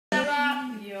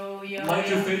yo.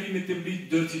 Michael Feydi mit dem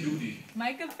Lied Dirty Dudi.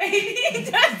 Michael Feydi,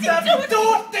 Dirty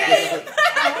Dudi!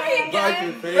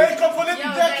 Michael Feydi. Hey, komm von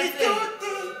hinten, Dirty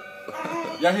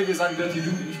Dudi! Ja, hier, wir sagen Dirty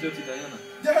Dudi, nicht Dirty Diana.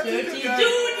 Dirty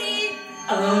Dudi!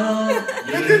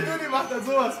 Dirty Dudi macht dann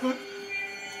sowas, gut.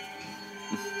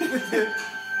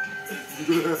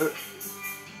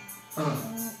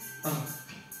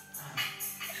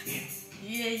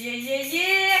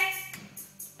 Yeah.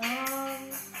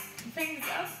 Wie fängt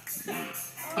es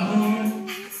an?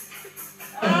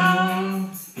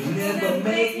 You never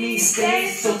make me stay,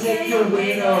 so take your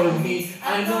weight on me.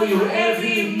 I know your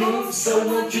every move, so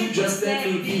won't you just let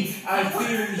me be? I've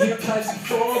been here times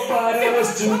before, but I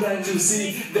was too blind to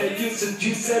see that you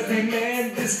seduce every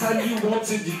man. This time you want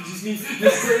to seduce me. You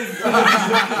say,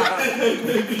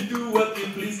 make me do what you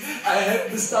please. I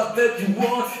have the stuff that you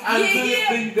want, I'm the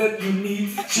thing that you need.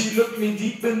 She looked me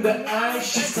deep in the eyes,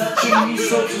 she's touching me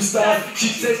so to start. She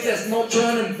says there's no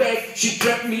turning back, she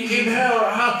trapped me in her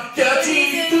heart.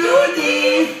 Dirty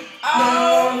Dudi,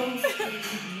 no.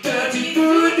 Dirty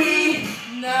Dudi,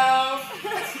 No.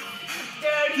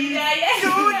 Dirty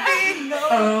Diana.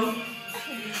 no.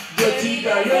 Dirty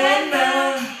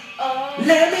Diana, Oh.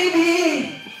 let me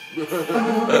be.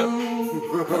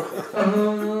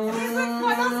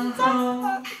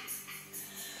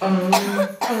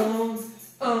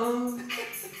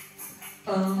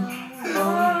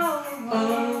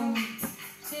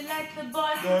 She likes the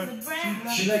boys with the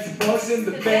brand. She likes the boys in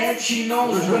the band. She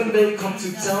knows when they come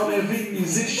to town. Every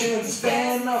musician's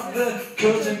fan of the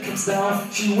curtain comes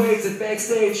down. She waits at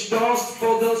backstage doors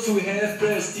for those who have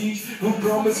prestige, who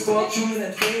promise fortune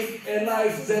and fame, a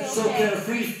life that's so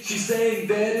carefree. She's saying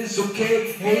that is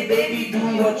okay. Hey baby, do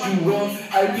what you want.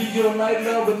 I'll be your night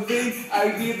loving thing.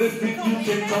 I'll be the freak you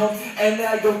can come, and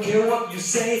I don't care what you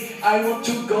say. I want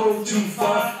to go too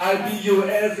far. I'll be your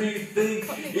everything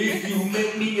if you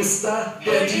make me a star.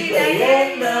 Dirty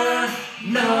Diana,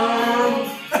 no.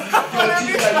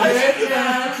 Dirty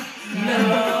Diana, no.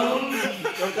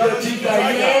 Dirty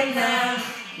Diana,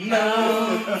 no.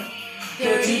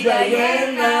 Dirty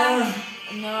Diana,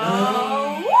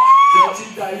 No. Dirty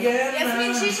Diana,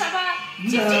 Yasmin, Shisha,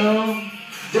 no.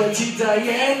 Dirty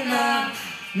Diana,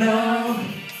 no.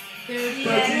 Dirty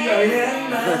Dirty Diana.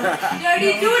 Diana.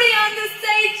 Dirty Dudi on the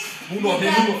stage. Moonwalk, We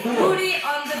nee, got Moonwalk. Dudi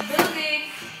on the building.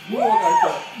 Moonwalk,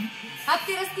 Alter. Habt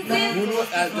ihr das gesehen? Moonwalk,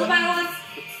 Alter. Nur bei uns.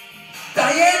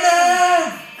 Diana!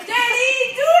 Dirty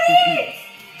Dudi!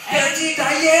 Dirty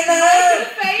Diana! Michael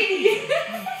Feydi.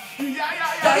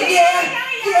 Diana!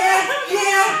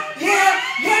 Yeah,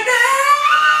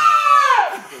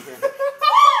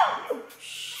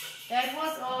 That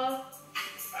was all.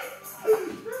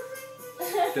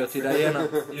 Dirty Diana,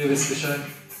 ihr wisst Bescheid.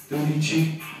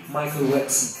 Luigi, Michael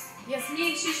Jackson.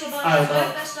 Yasmin, Shisha Bar, Alter.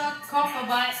 Schwesterstadt, komm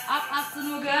vorbei. Ab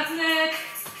 18 Uhr geöffnet.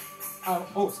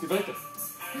 Oh, es geht weiter.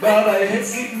 But I had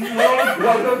sleeping wrong,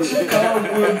 why don't you come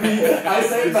with me? I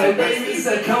said my baby's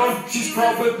account, she's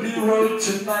probably wrote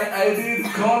tonight. I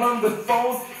didn't call on the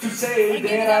phone to say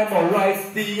that I'm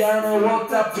alright. Diana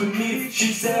walked up to me,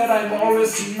 she said I'm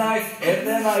always tonight. And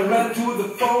then I ran to the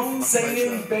phone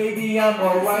saying baby I'm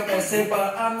alright. I said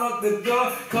but unlock the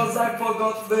door cause I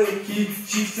forgot the key.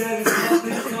 She said it's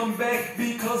nothing, come back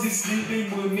because he's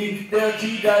sleeping with me.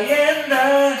 Dirty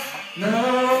Diana,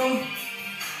 no.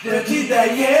 Dirty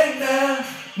Diana,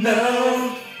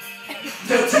 no.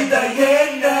 Dirty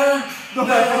Diana,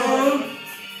 no.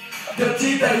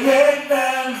 Dirty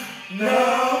Diana,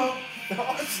 no.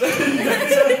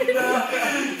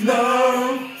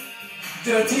 No.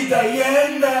 Dirty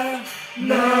Diana,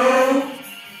 no.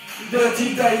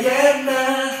 Dirty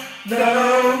Diana,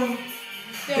 no.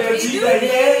 Dirty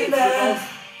Diana.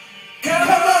 Come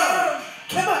on,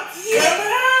 come on, come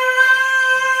on.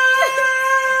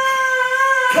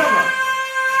 Come on!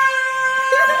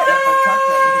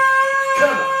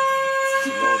 Come on!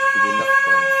 Laut für die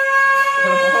Nachbarn.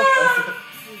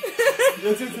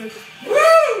 Jetzt.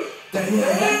 Woo!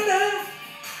 Diana!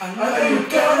 I know you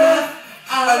gonna,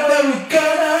 I know you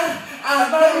gonna, I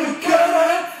know you gonna,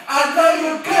 I know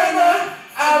you gonna,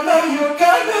 I know you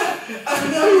gonna, I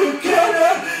know you gonna,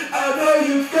 I know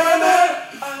you gonna.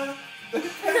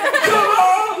 Come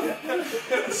on! Come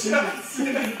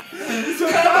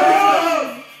on!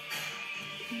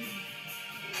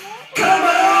 Come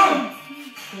on!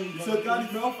 Das hört gar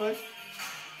nicht mehr auf, weißt du?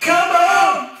 Come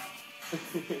on!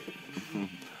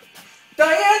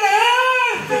 Diana!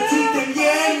 Dirty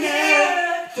Diana!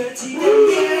 Dirty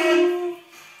Diana!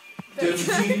 Dirty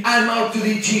G, I'm out to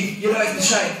the G, ihr weißt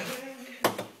Bescheid.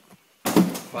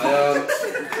 Feiern.